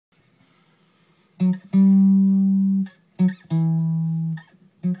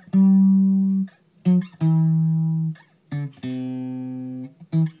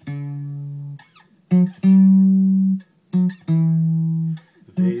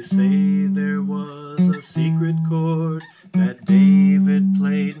They say there was a secret chord that David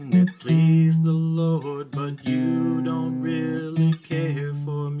played and it pleased the Lord, but you don't really care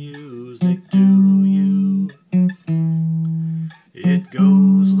for music, do you? It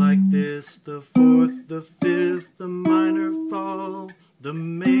goes like this: the fourth, the fifth, the minor fall, the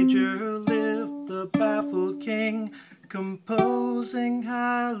major lift, the baffled king composing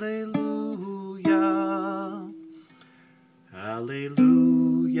hallelujah.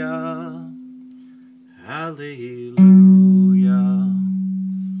 Hallelujah, hallelujah,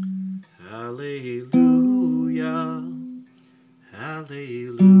 hallelujah,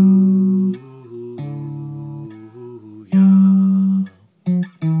 hallelujah.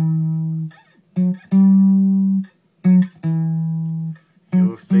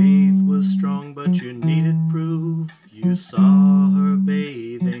 Your faith was strong, but you needed proof. You saw her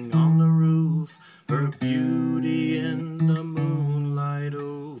bathing on the roof, her beauty in the moonlight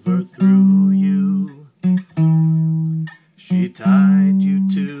overthrew you. She tied you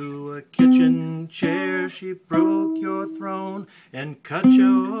to a kitchen chair, she broke your throne and cut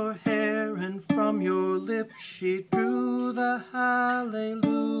your hair, and from your lips she drew the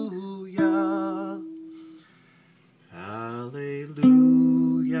hallelujah. Hallelujah,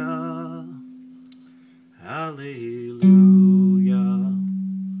 hallelujah,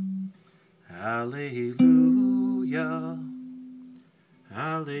 hallelujah,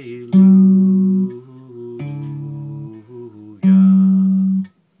 hallelujah.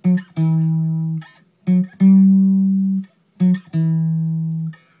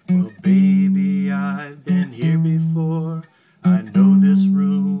 Well, baby, I've been here before. I know this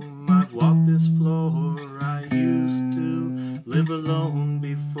room, I've walked this floor. I used to live alone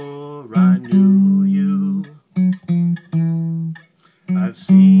before I knew you. I've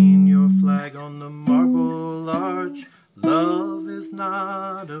seen your flag on the marble arch. Love is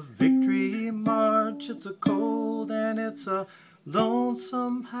not a victory march. It's a cold and it's a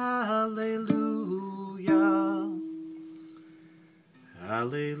lonesome hallelujah.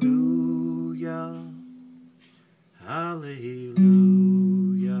 Hallelujah, hallelujah,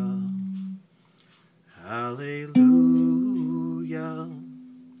 hallelujah,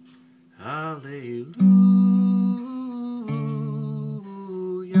 hallelujah.